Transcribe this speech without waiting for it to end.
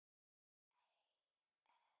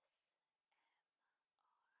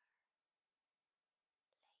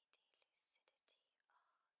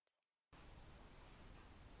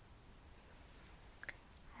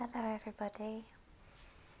Hello everybody,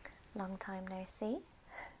 long time no see.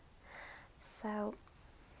 So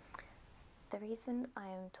the reason I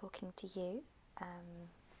am talking to you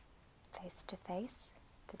face to face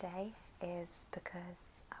today is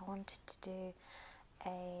because I wanted to do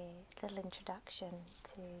a little introduction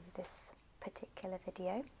to this particular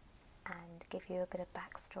video and give you a bit of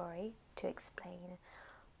backstory to explain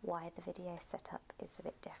why the video setup is a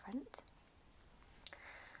bit different.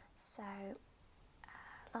 So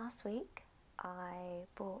last week I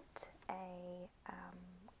bought a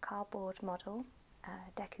cardboard model,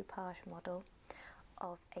 a decoupage model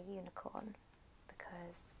of a unicorn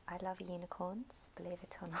because I love unicorns, believe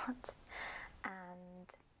it or not,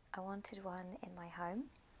 and I wanted one in my home.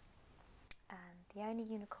 And the only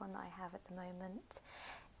unicorn that I have at the moment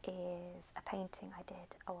is a painting I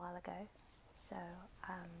did a while ago. So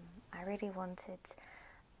I really wanted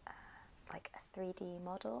like a 3D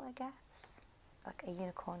model, I guess, like a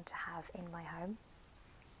unicorn to have in my home.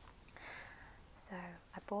 So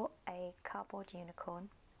I bought a cardboard unicorn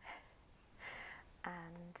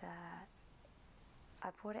and I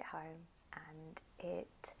brought it home, and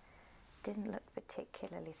it didn't look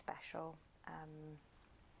particularly special.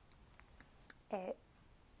 It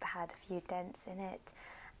had a few dents in it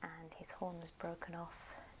and his horn was broken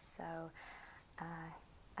off, so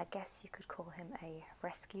I guess you could call him a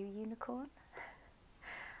rescue unicorn.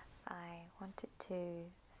 I wanted to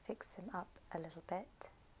fix him up a little bit,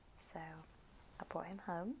 so I brought him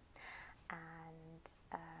home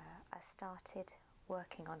and I started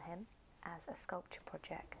working on him as a sculpture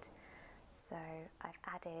project. So I've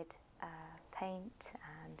added paint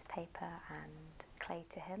and paper and clay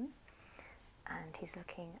to him, and he's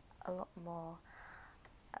looking a lot more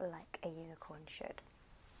like a unicorn should.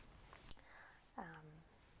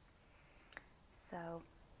 So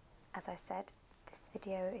as I said, this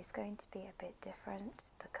video is going to be a bit different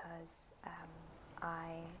because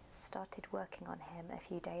I started working on him a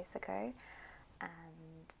few days ago,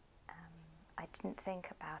 and I didn't think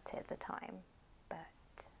about it at the time,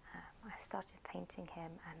 but I started painting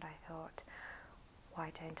him and I thought,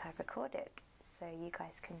 why don't I record it so you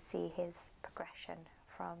guys can see his progression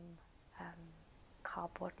from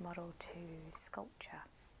cardboard model to sculpture.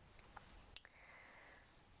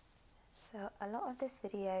 So a lot of this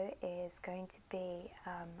video is going to be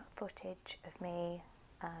footage of me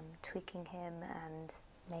tweaking him and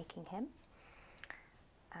making him,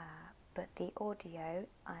 but the audio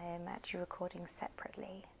I am actually recording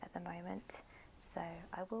separately at the moment, so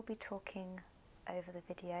I will be talking over the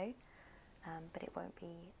video, but it won't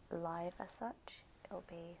be live as such. It will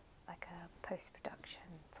be like a post-production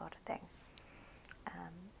sort of thing.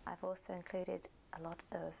 I've also included a lot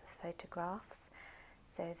of photographs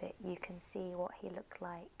so that you can see what he looked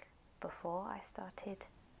like before I started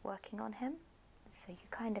working on him, so you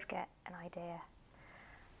kind of get an idea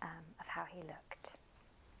of how he looked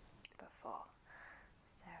before.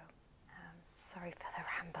 So sorry for the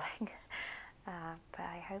rambling, but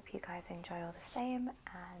I hope you guys enjoy all the same,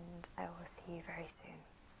 and I will see you very soon.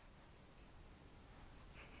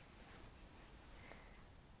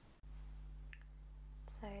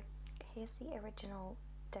 So here's the original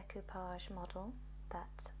decoupage model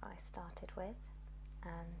that I started with,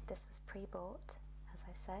 and this was pre-bought, as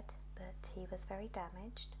I said, but he was very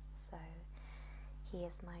damaged, so he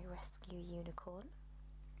is my rescue unicorn.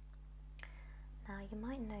 Now you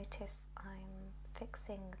might notice I'm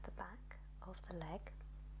fixing the back of the leg,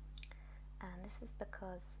 and this is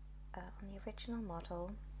because on the original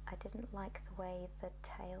model I didn't like the way the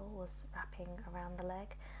tail was wrapping around the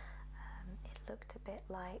leg. It looked a bit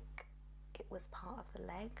like it was part of the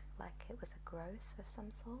leg, like it was a growth of some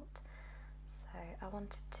sort. So I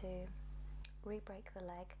wanted to re-break the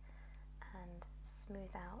leg and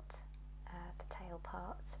smooth out the tail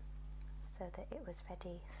part so that it was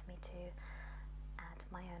ready for me to add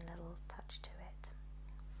my own little touch to it.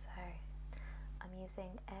 So I'm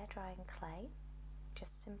using air drying clay,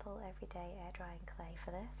 just simple everyday air drying clay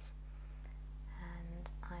for this, and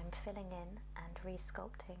I'm filling in and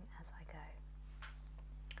re-sculpting as I go.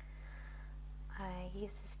 I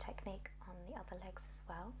use this technique on the other legs as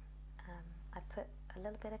well. I put a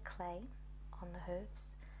little bit of clay on the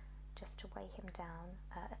hooves just to weigh him down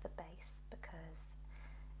at the base, because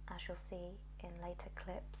as you'll see in later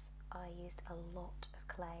clips I used a lot of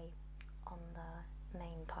clay on the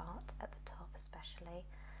main part at the top especially,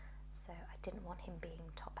 so I didn't want him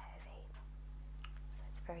being top heavy. So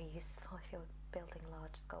it's very useful if you're building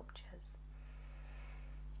large sculptures.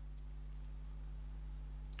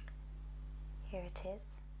 Here it is,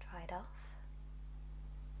 dried off.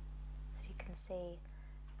 So you can see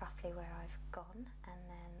roughly where I've gone, and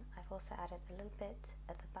then I've also added a little bit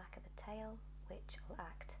at the back of the tail, which will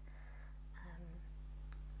act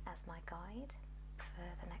as my guide for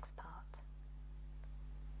the next part.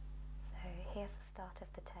 So here's the start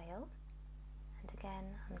of the tail, and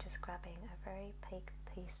again I'm just grabbing a very big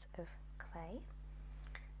piece of clay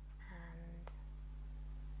and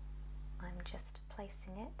I'm just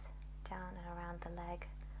placing it down and around the leg.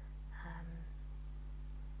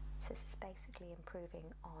 So this is basically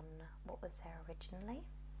improving on what was there originally,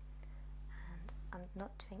 and I'm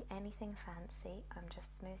not doing anything fancy, I'm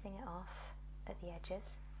just smoothing it off at the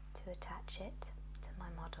edges to attach it to my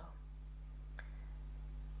model.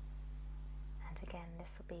 And again,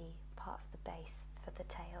 this will be part of the base for the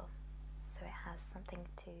tail, so it has something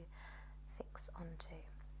to fix onto.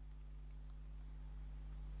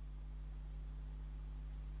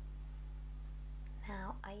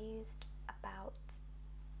 Now I used about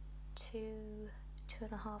two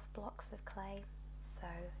and a half blocks of clay, so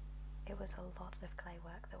it was a lot of clay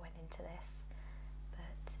work that went into this,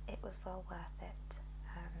 but it was well worth it,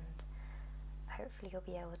 and hopefully you'll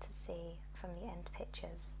be able to see from the end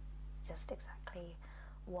pictures just exactly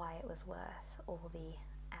why it was worth all the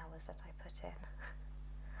hours that I put in.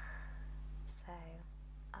 So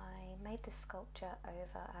I made this sculpture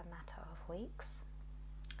over a matter of weeks.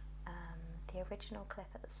 The original clip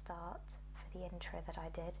at the start for the intro that I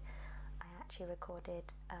did, I actually recorded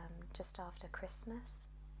just after Christmas,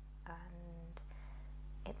 and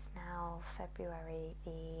it's now February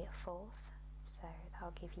the 4th, so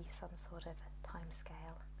that'll give you some sort of time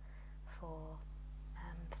scale for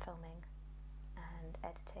filming and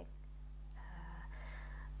editing.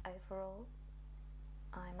 Overall,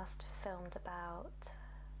 I must have filmed about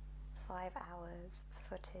 5 hours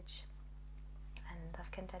footage, and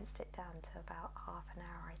I've condensed it down to about half an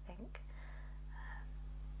hour, I think.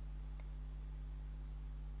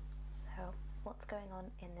 So what's going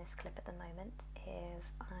on in this clip at the moment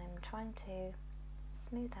is I'm trying to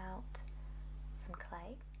smooth out some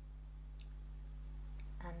clay,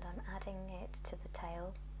 and I'm adding it to the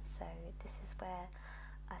tail, so this is where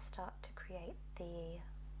I start to create the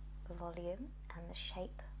volume and the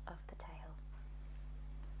shape of the tail.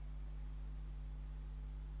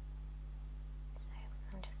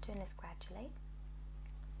 I'm just doing this gradually,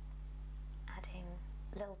 adding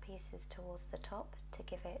little pieces towards the top to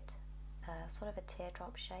give it sort of a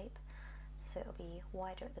teardrop shape, so it'll be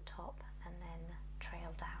wider at the top and then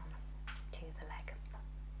trail down to the leg.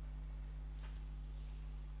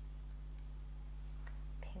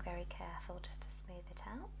 Being very careful just to smooth it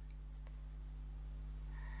out,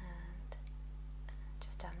 and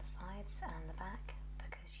just down the sides and the back,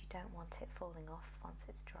 because you don't want it falling off once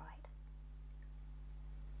it's dried.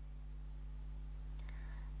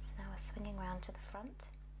 So now we're swinging around to the front,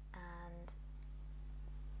 and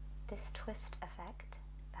this twist effect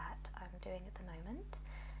that I'm doing at the moment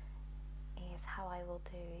is how I will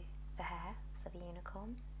do the hair for the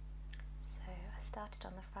unicorn. So I started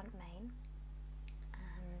on the front mane,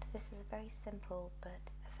 and this is a very simple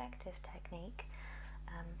but effective technique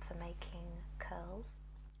for making curls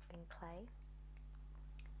in clay.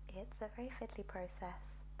 It's a very fiddly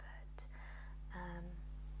process, but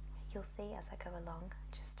you'll see as I go along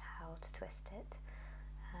just how to twist it.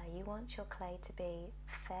 You want your clay to be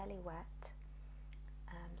fairly wet,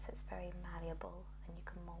 so it's very malleable and you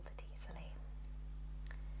can mould it easily.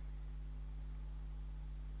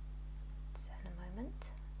 So in a moment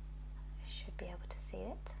you should be able to see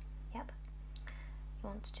it. Yep. You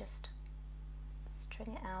want to just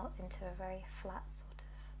string it out into a very flat sort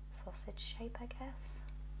of sausage shape, I guess,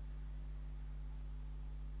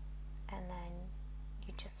 and then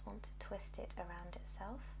you just want to twist it around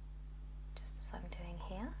itself, just as I'm doing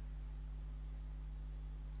here,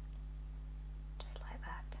 just like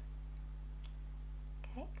that.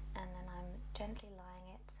 Okay, and then I'm gently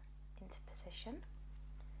lying it into position,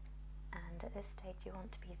 and at this stage you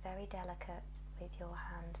want to be very delicate with your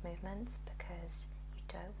hand movements, because you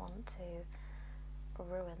don't want to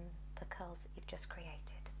ruin the curls that you've just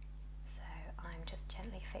created. So I'm just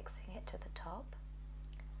gently fixing it to the top.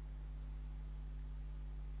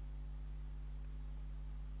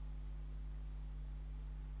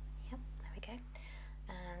 Yep, there we go.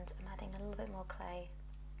 And I'm adding a little bit more clay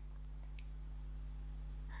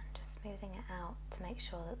and just smoothing it out to make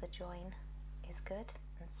sure that the join is good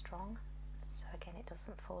and strong, so again it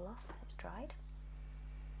doesn't fall off when it's dried.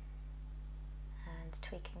 And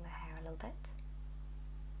tweaking the hair a little bit.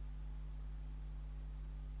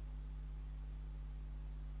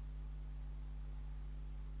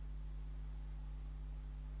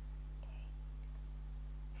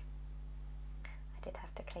 I did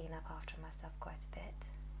have to clean up after myself quite a bit.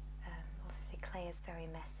 clay is very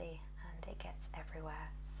messy and it gets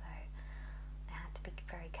everywhere, so I had to be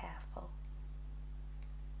very careful.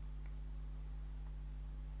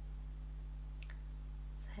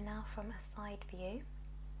 So now from a side view,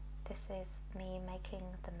 this is me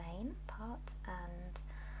making the main part, and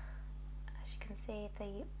as you can see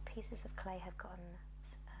the pieces of clay have gotten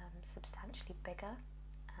substantially bigger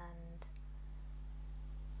and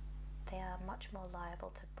they are much more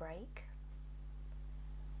liable to break.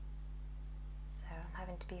 So I'm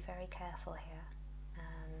having to be very careful here,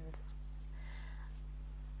 and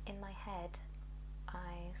in my head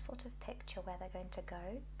I sort of picture where they're going to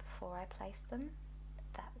go before I place them.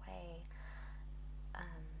 That way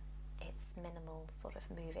it's minimal sort of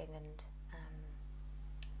moving and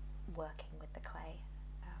working with the clay.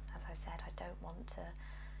 As I said, I don't want to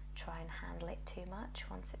try and handle it too much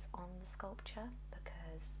once it's on the sculpture,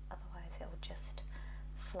 because otherwise it will just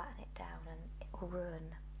flatten it down and it will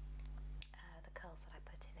ruin the curls that I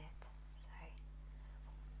put in it. So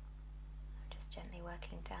I'm just gently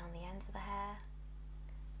working down the ends of the hair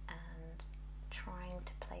and trying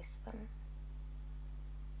to place them.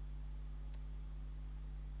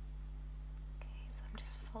 Okay, so I'm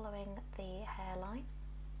just following the hairline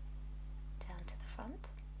down to the front,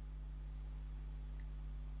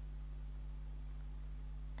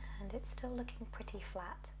 and it's still looking pretty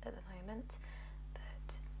flat at the moment,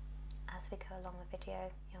 but as we go along the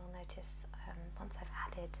video you'll notice once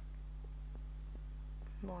I've added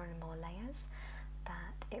more and more layers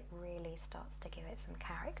that it really starts to give it some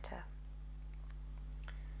character,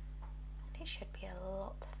 and it should be a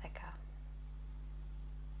lot thicker.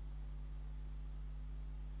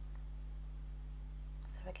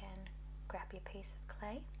 So again, grab your piece of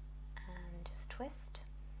clay and just twist,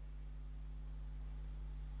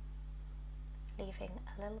 leaving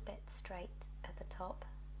a little bit straight at the top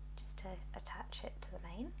just to attach it to the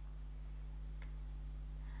mane,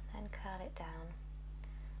 and then curl it down.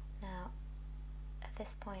 Now at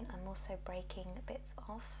this point I'm also breaking bits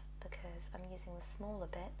off because I'm using the smaller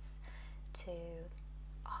bits to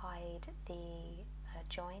hide the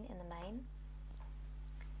join in the mane.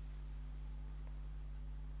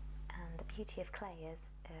 And the beauty of clay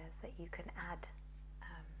is that you can add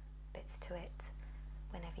bits to it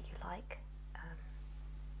whenever you like.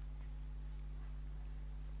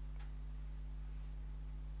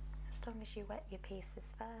 As long as you wet your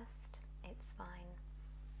pieces first, it's fine.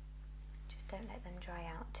 Just don't let them dry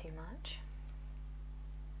out too much.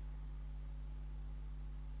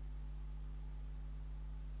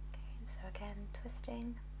 Okay, so again,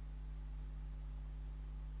 twisting.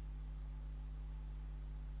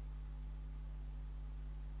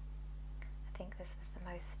 I think this was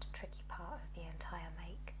the most tricky part of the entire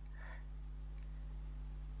make.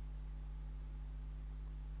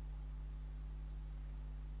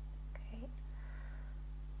 Okay,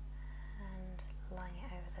 and line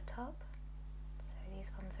it over the top. So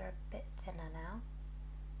these ones are a bit thinner now.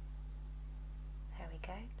 There we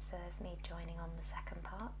go. So there's me joining on the second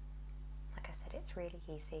part. Like I said, it's really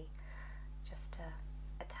easy just to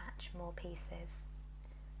attach more pieces,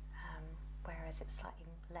 whereas it's slightly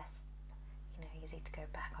less easy to go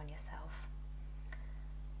back on yourself.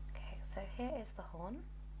 Okay, so here is the horn,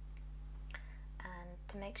 and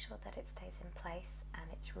to make sure that it stays in place and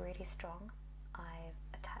it's really strong, I've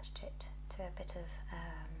attached it to a bit of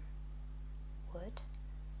wood,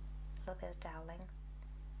 a little bit of doweling,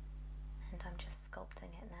 and I'm just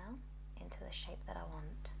sculpting it now into the shape that I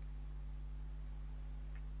want.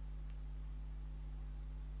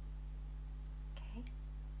 Okay.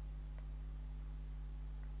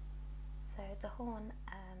 So the horn,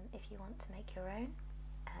 if you want to make your own,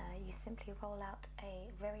 you simply roll out a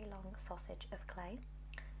very long sausage of clay,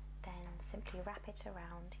 then simply wrap it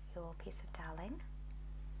around your piece of doweling,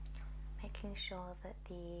 making sure that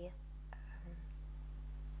the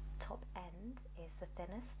top end is the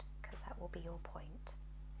thinnest, because that will be your point.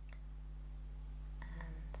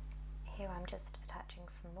 And here I'm just attaching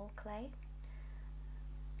some more clay,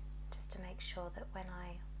 just to make sure that when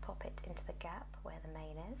I pop it into the gap where the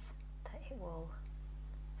mane is, that it will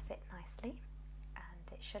fit nicely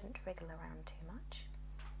and it shouldn't wriggle around too much.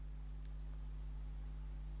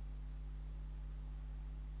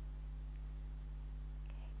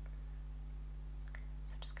 Okay,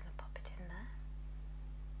 so I'm just going to pop it in there.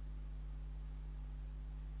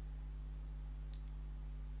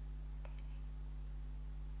 Okay.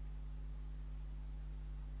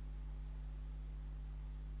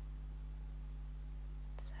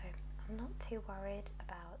 So I'm not too worried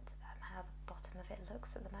about how the bottom of it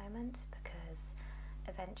looks at the moment, because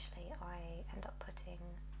eventually I end up putting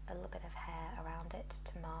a little bit of hair around it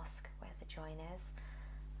to mask where the join is.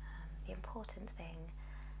 the important thing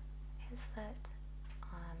is that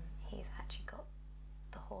he's actually got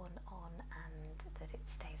the horn on and that it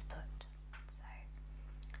stays put. So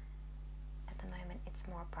at the moment it's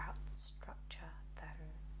more about structure than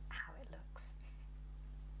how it looks.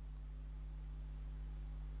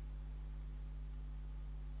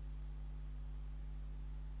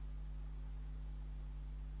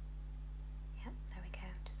 Yep, there we go,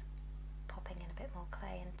 just popping in a bit more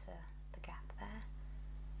clay into the gap there.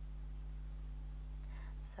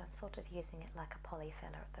 So I'm sort of using it like a poly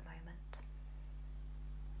filler at the moment.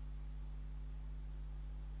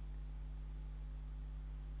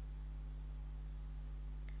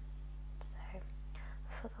 So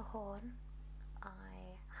for the horn, I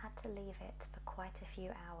had to leave it for quite a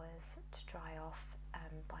few hours to dry off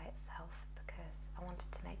by itself, because I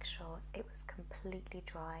wanted to make sure it was completely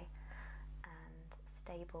dry and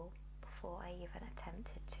stable before I even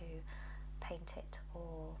attempted to paint it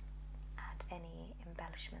or add any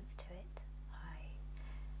embellishments to it.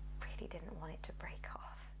 I really didn't want it to break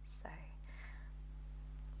off, so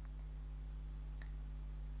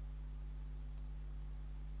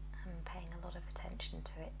I'm paying a lot of attention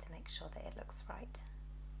to it to make sure that it looks right,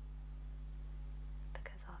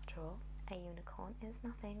 because after all, a unicorn is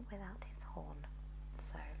nothing without his horn,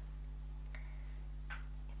 so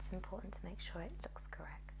it's important to make sure it looks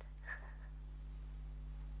correct.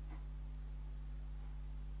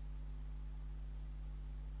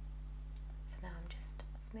 So now I'm just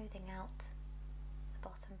smoothing out the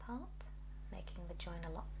bottom part, making the join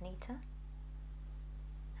a lot neater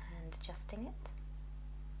and adjusting it.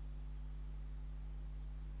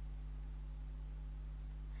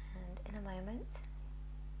 And in a moment,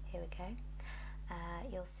 here we go,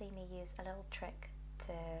 you'll see me use a little trick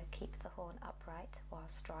to keep the horn upright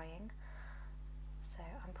whilst drying. So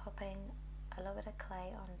I'm popping a little bit of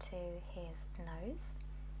clay onto his nose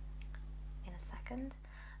in a second.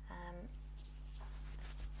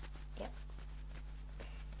 Yep.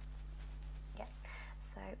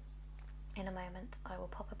 So in a moment I will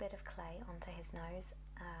pop a bit of clay onto his nose.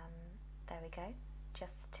 There we go,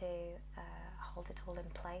 just to hold it all in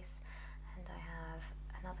place. And I have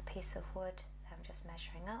another piece of wood that I'm just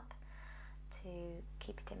measuring up to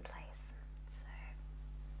keep it in place. So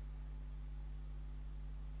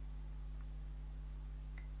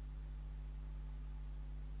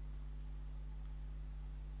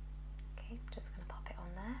okay, I'm just going to pop it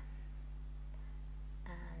on there,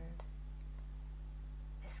 and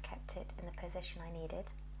this kept it in the position I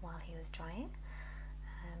needed while he was drying.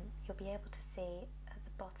 You'll be able to see at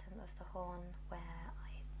the bottom of the horn where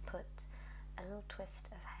I put a little twist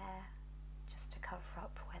of hair just to cover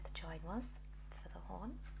up where the join was for the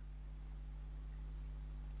horn.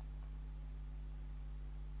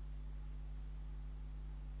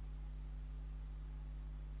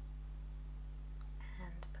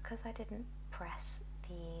 And because I didn't press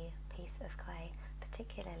the piece of clay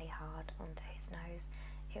particularly hard onto his nose,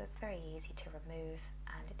 it was very easy to remove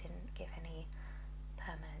and it didn't give any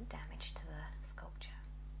permanent damage to the sculpture.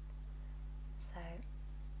 So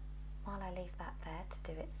while I leave that there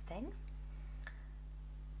to do its thing,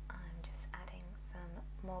 I'm just adding some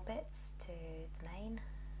more bits to the mane.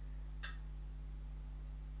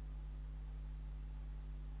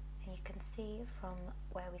 And you can see from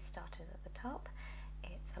where we started at the top,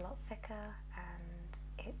 it's a lot thicker and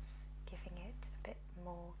it's giving it a bit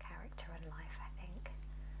more character and life, I think.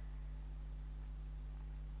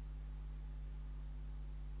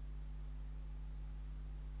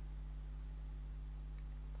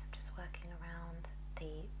 So I'm just working around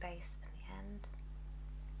the base and the end.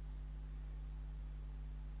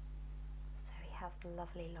 So he has a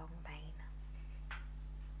lovely long mane.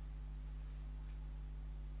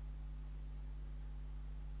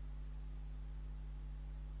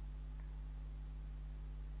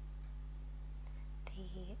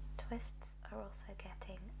 The twists are also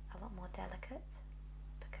getting a lot more delicate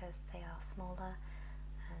because they are smaller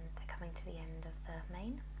and they're coming to the end of the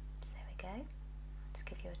mane. So there we go. I'll just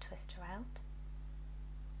give you a twist around.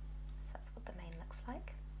 So that's what the mane looks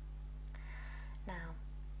like. Now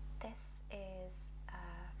this is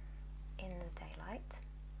in the daylight.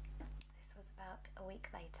 This was about a week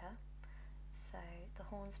later. So the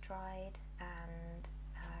horn's dried and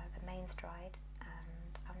the mane's dried,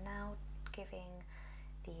 and I'm now giving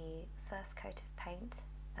the first coat of paint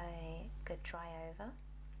a good dry over.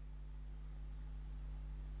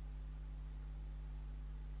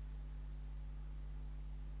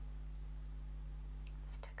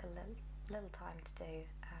 This took a little time to do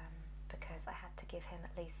because I had to give him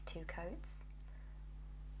at least 2 coats.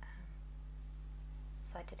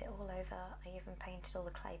 So I did it all over. I even painted all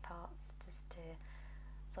the clay parts just to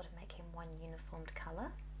sort of make him one uniformed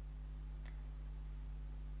colour.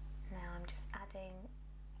 Now I'm just adding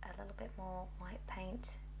a little bit more white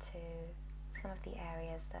paint to some of the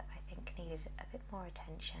areas that I think needed a bit more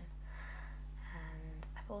attention, and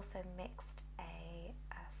I've also mixed a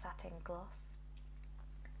satin gloss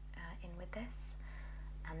in with this,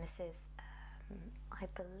 and this is I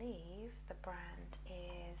believe the brand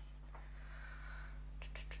is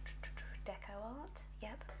DecoArt.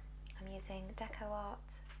 Yep, I'm using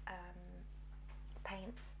DecoArt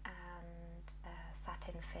paints and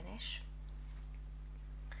satin finish.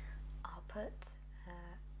 I'll put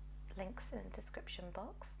links in the description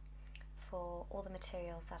box for all the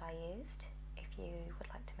materials that I used if you would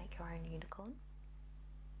like to make your own unicorn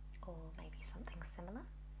or maybe something similar.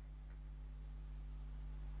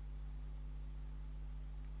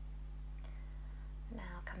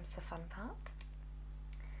 Now comes the fun part.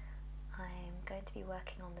 I'm going to be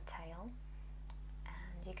working on the tail,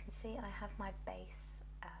 and you can see I have my base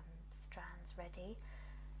strands ready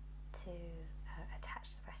to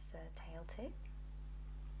attach the rest of the tail to.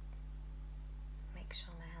 Make sure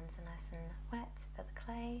my hands are nice and wet for the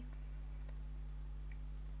clay.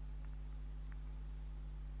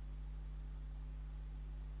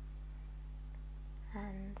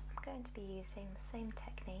 And I'm going to be using the same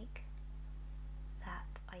technique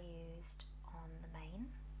that I used on the mane.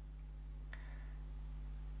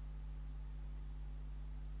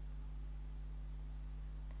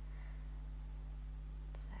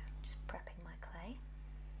 So I'm just prepping my clay.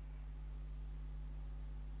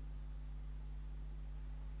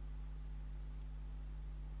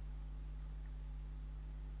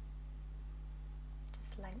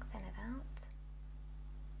 Just lengthen it out.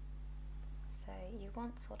 So you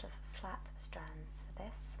want sort of flat strands for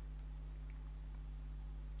this.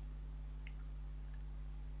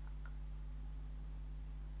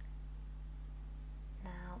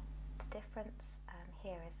 Now the difference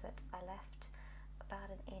here is that I left about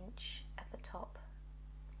an inch at the top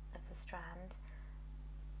of the strand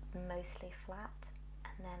mostly flat,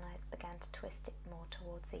 and then I began to twist it more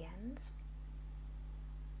towards the ends.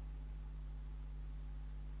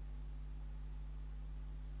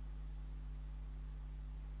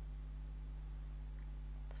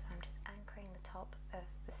 So I'm just anchoring the top of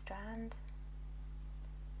the strand,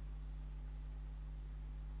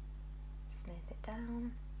 smooth it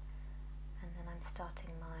down, and then I'm starting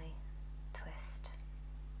my twist.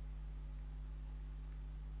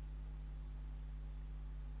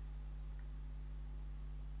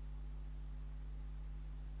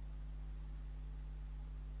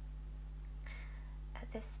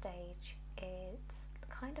 At this stage it's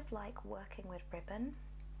kind of like working with ribbon.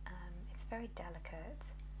 It's very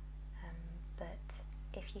delicate, but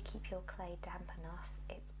if you keep your clay damp enough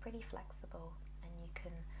it's pretty flexible and you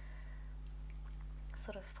can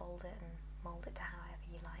sort of fold it and mould it to however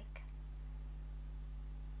you like.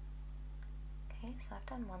 Okay, so I've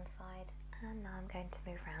done one side and now I'm going to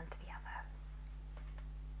move round to the other.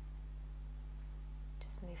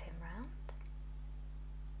 Just move him round.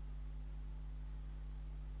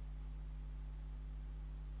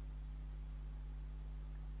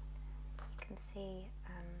 You can see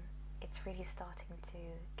it's really starting to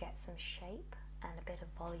get some shape and a bit of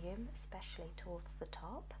volume, especially towards the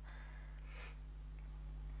top.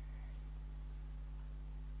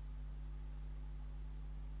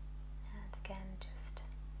 And again, just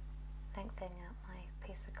lengthening out my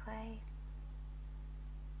piece of clay.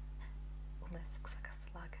 Almost looks like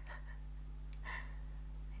a slug.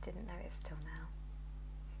 I didn't notice till now.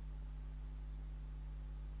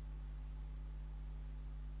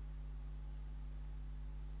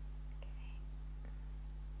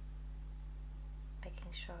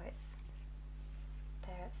 Making sure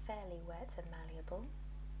they're fairly wet and malleable.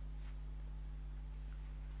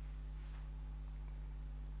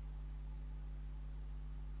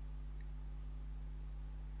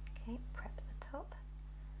 Okay, prep the top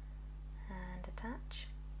and attach.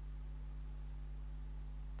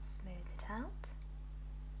 Smooth it out.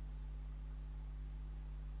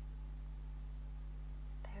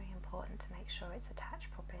 Very important to make sure it's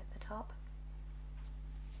attached properly at the top.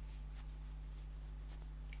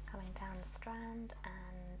 Coming down the strand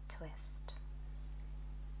and twist.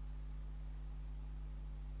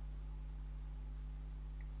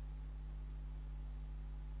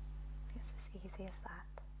 It's as easy as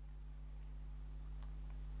that.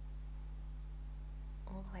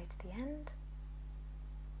 All the way to the end.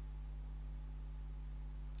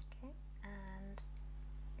 Okay, and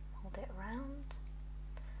hold it around.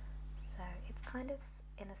 So it's kind of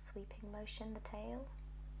in a sweeping motion, the tail.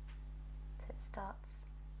 So it starts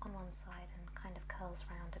on one side and kind of curls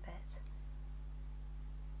round a bit.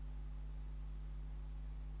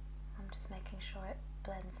 I'm just making sure it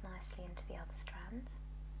blends nicely into the other strands.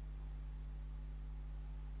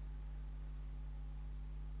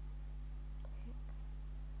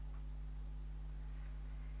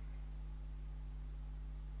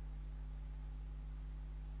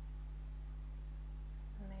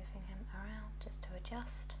 Moving him around just to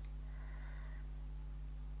adjust.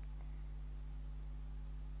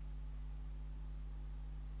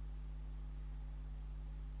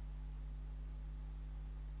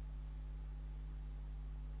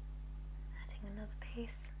 Adding another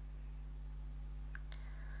piece.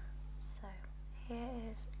 So here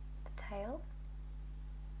is the tail.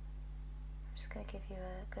 I'm just going to give you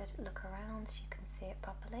a good look around so you can see it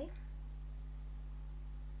properly.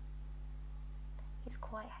 He's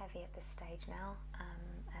quite heavy at this stage now,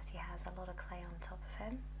 as he has a lot of clay on top of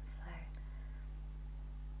him, so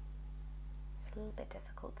it's a little bit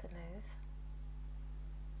difficult to move,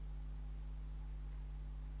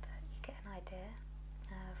 but you get an idea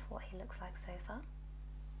of what he looks like so far.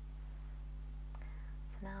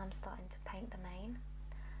 So now I'm starting to paint the mane,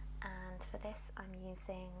 and for this I'm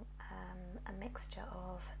using a mixture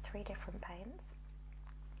of 3 different paints.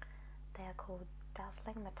 They are called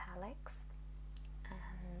Dazzling Metallics,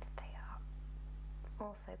 and they are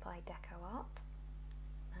also by Deco Art,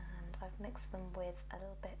 and I've mixed them with a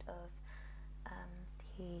little bit of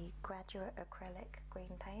the Graduate Acrylic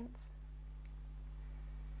green paints.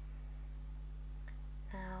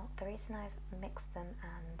 Now the reason I've mixed them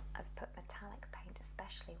and I've put metallic paint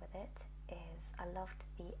especially with it is I loved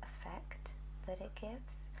the effect that it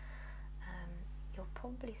gives. You'll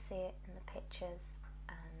probably see it in the pictures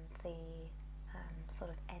and the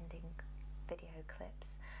sort of ending video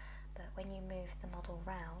clips, but when you move the model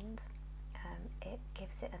round, it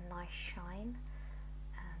gives it a nice shine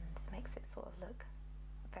and it makes it sort of look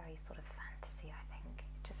very sort of fantasy, I think.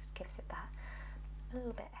 It just gives it that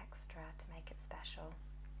little bit extra to make it special,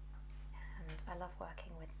 and I love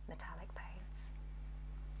working with metallic paints.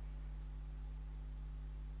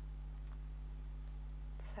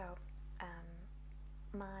 So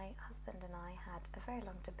my husband and I had a very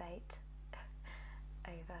long debate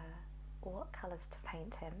over what colours to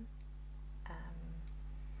paint him.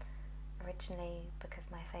 Originally,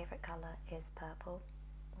 because my favourite colour is purple,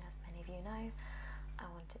 as many of you know, I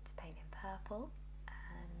wanted to paint him purple,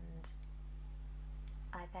 and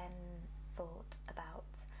I then thought about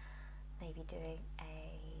maybe doing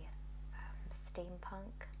a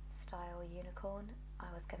steampunk style unicorn.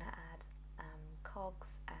 I was going to add cogs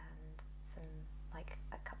and like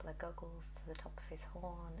a couple of goggles to the top of his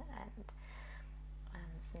horn and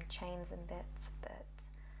some chains and bits, but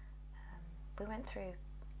we went through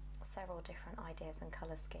several different ideas and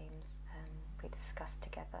colour schemes we discussed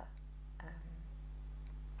together,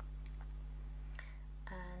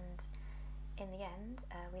 and in the end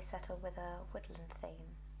we settled with a woodland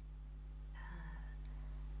theme.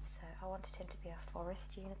 So I wanted him to be a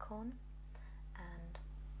forest unicorn, and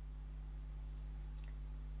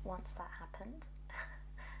once that happened,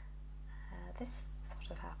 this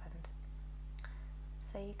sort of happened.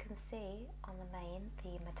 So you can see on the mane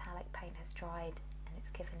the metallic paint has dried and it's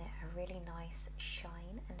given it a really nice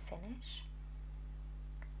shine and finish.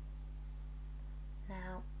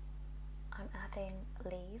 Now I'm adding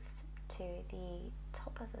leaves to the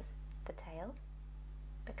top of the tail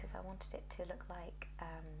because I wanted it to look like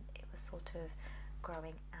it was sort of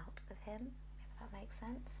growing out of him, if that makes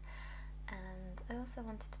sense. And I also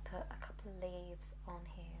wanted to put a couple of leaves on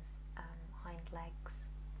his hind legs,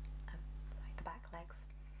 like the back legs,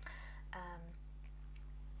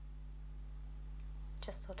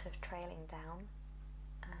 just sort of trailing down.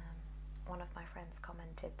 One of my friends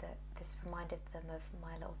commented that this reminded them of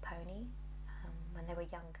My Little Pony. When they were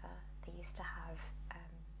younger, they used to have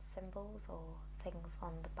symbols or things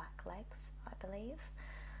on the back legs, I believe.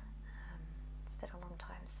 It's been a long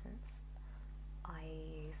time since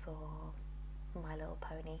I saw My Little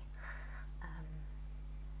Pony,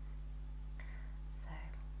 so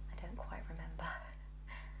I don't quite remember,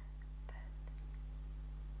 but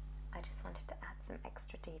I just wanted to add some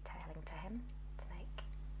extra detailing to him to make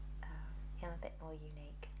him a bit more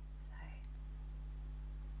unique. So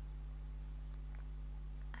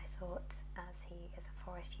I thought, as he is a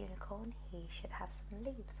forest unicorn, he should have some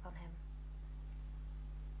leaves on him.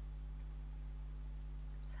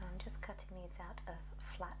 So I'm just cutting these out of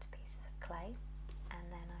flat pieces of clay,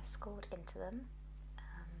 and then I scored into them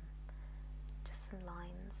just some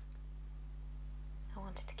lines. I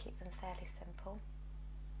wanted to keep them fairly simple.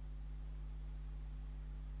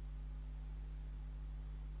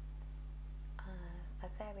 I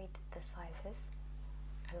varied the sizes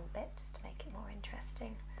a little bit just to make it more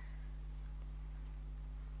interesting.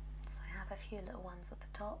 So have a few little ones at the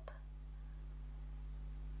top.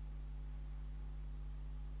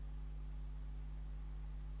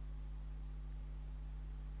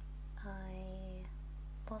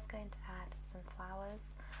 I was going to add some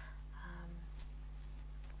flowers,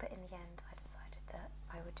 but in the end I decided that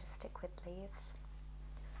I would just stick with leaves.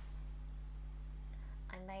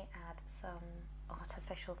 I may add some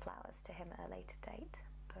artificial flowers to him at a later date,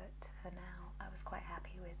 but for now I was quite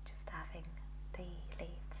happy with just having the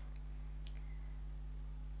leaves.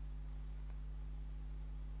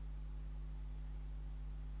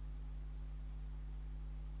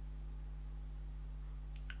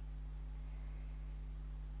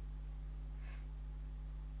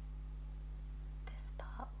 This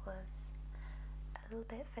part was a little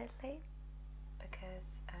bit fiddly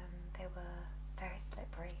because they were very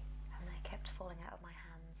slippery and they kept falling out of my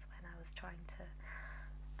hands when I was trying to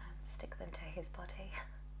stick them to his body.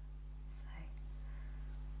 So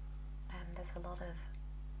there's a lot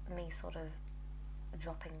of me sort of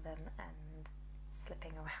dropping them and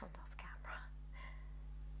slipping around off camera.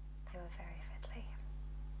 They were very fiddly,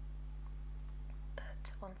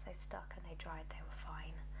 but once they stuck and they dried, they were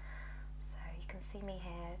fine. So you can see me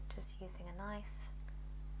here just using a knife,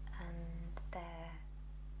 and they're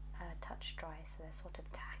touch dry, so they're sort of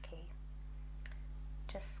tacky.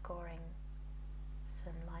 Just scoring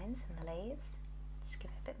some lines in the leaves, just give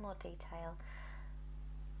it a bit more detail.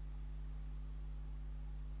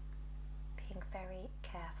 Being very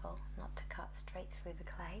careful not to cut straight through the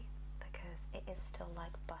clay because it is still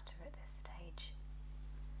like butter at this stage.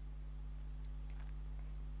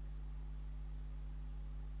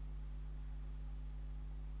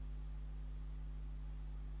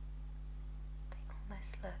 They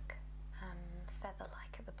almost look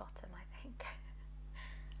feather-like at the bottom, I think.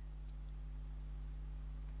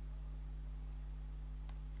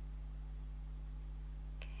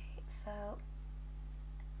 Okay, so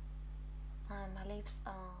my leaves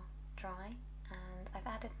are dry, and I've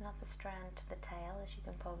added another strand to the tail, as you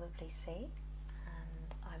can probably see,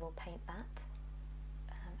 and I will paint that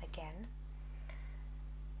again.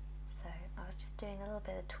 So I was just doing a little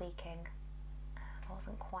bit of tweaking. I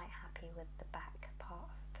wasn't quite happy with the back part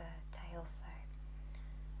of the tail, so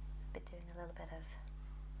I've been doing a little bit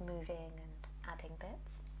of moving and adding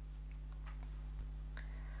bits.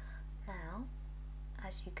 Now,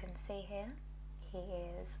 as you can see here, he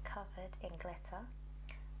is covered in glitter,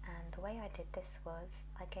 and the way I did this was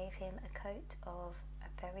I gave him a coat of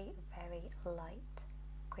a very, very light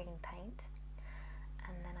green paint,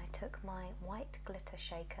 and then I took my white glitter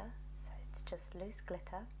shaker, so it's just loose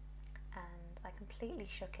glitter, and I completely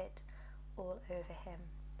shook it all over him.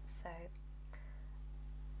 So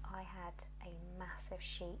I had a massive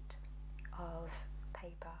sheet of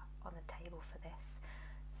paper on the table for this,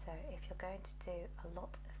 so if you're going to do a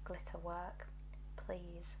lot of glitter work,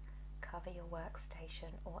 please cover your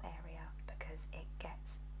workstation or area because it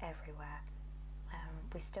gets everywhere.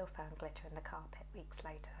 We still found glitter in the carpet weeks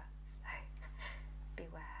later, so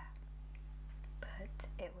beware, but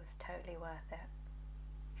it was totally worth it.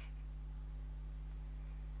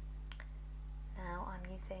 Now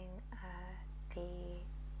I'm using the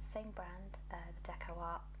same brand, the Deco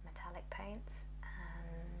Art metallic paints,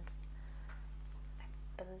 and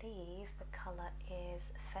I believe the colour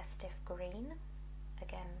is Festive Green.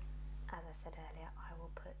 Again, as I said earlier, I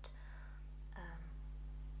will put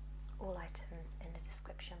all items in the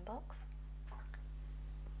description box.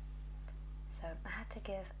 So I had to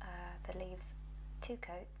give the leaves 2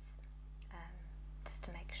 coats just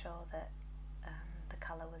to make sure that the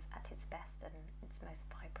colour was at its best and its most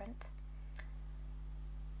vibrant.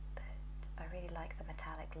 But I really like the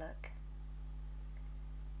metallic look.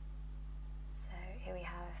 So here we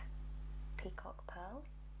have Peacock Pearl.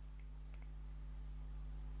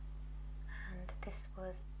 And this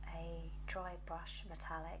was a dry brush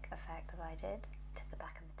metallic effect that I did to the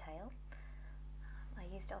back of the tail. I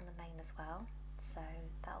used it on the mane as well, so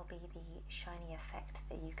that will be the shiny effect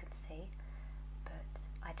that you can see, but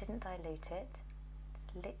I didn't dilute it. It's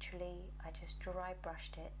literally, I just dry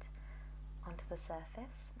brushed it onto the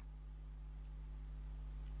surface,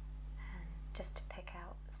 and just to pick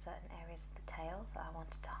out certain areas of the tail that I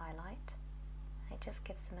wanted to highlight. It just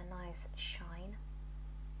gives them a nice shine.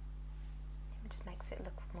 It just makes it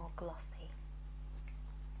look more glossy.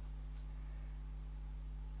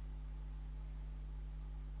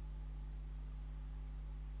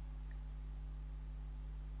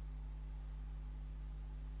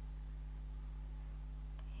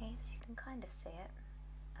 Okay, so you can kind of see it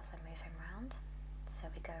as I move him around. So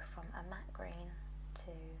we go from a matte green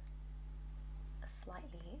to a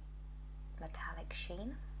slightly metallic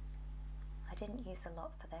sheen. I didn't use a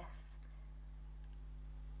lot for this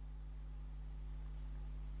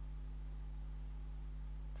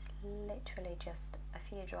literally just a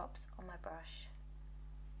few drops on my brush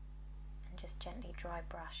and just gently dry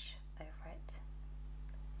brush over it.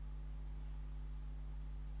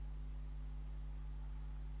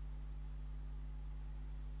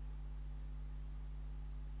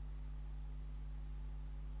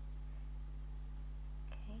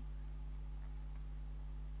 Okay.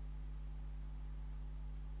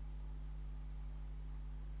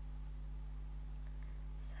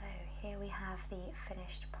 So here we have the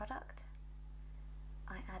finished product.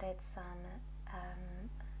 I added some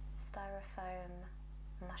styrofoam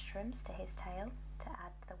mushrooms to his tail to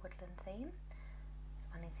add the woodland theme. This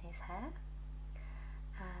one is his hair.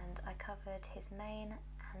 And I covered his mane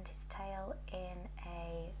and his tail in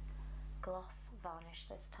a gloss varnish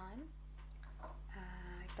this time.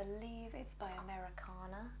 I believe it's by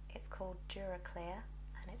Americana. It's called Duraclear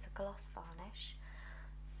and it's a gloss varnish,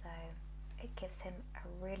 so it gives him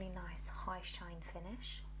a really nice high shine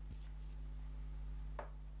finish.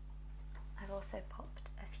 I've also popped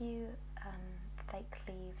a few fake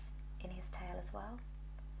leaves in his tail as well.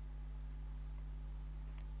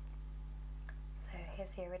 So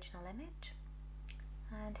here's the original image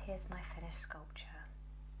and here's my finished sculpture.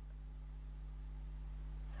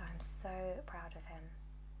 So I'm so proud of him.